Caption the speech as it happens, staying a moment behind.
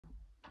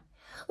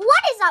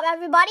What is up,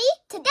 everybody?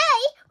 Today,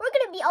 we're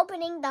going to be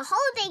opening the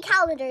holiday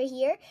calendar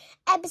here,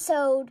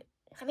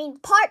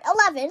 part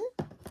 11.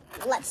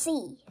 Let's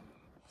see.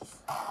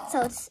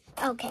 So it's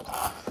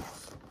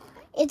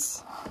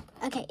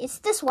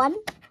this one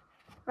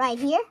right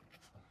here.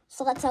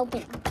 So let's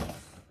open.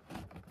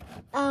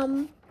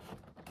 And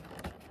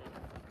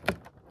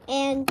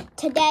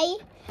today,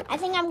 I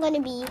think I'm going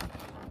to be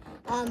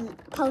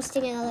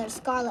posting another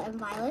Scarlet and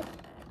Violet.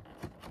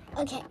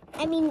 Okay,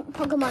 I mean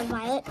Pokemon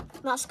Violet,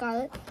 not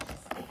Scarlet.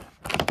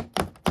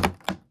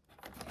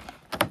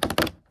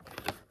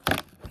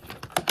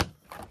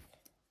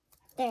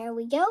 There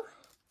we go.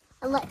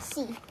 And let's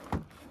see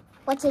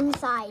what's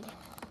inside.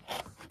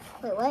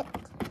 Wait, what?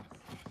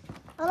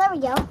 Oh, there we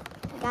go.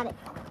 I got it.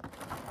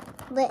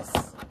 This.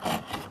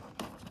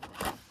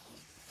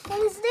 What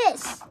is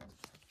this?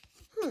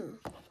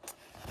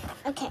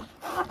 Okay.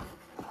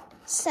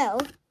 So,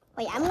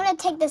 wait, I'm going to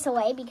take this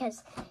away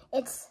because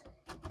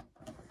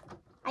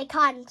I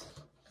can't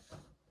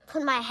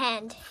put my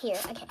hand here.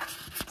 Okay.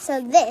 So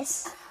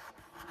there's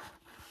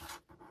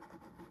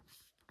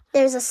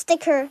a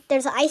sticker,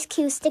 there's an Ice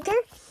Cube sticker,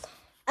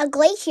 a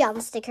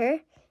Glaceon sticker,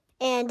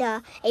 and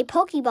a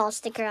Pokeball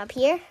sticker up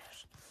here.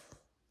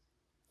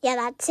 Yeah,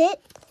 that's it.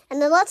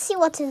 And then let's see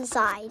what's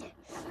inside.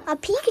 A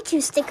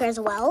Pikachu sticker as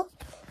well.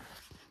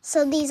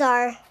 So these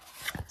are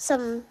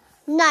some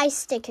nice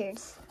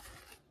stickers.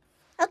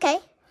 Okay.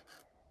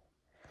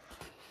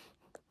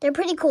 They're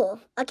pretty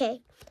cool.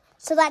 Okay.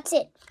 So that's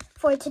it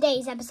for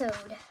today's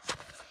episode.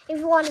 If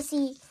you want to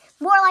see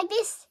more like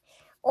this,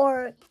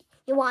 or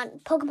you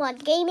want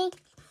Pokemon gaming,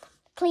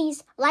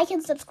 please like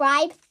and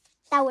subscribe.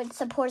 That would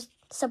support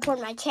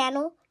my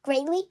channel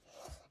greatly.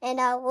 And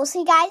we'll see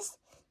you guys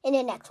in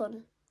the next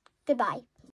one. Goodbye.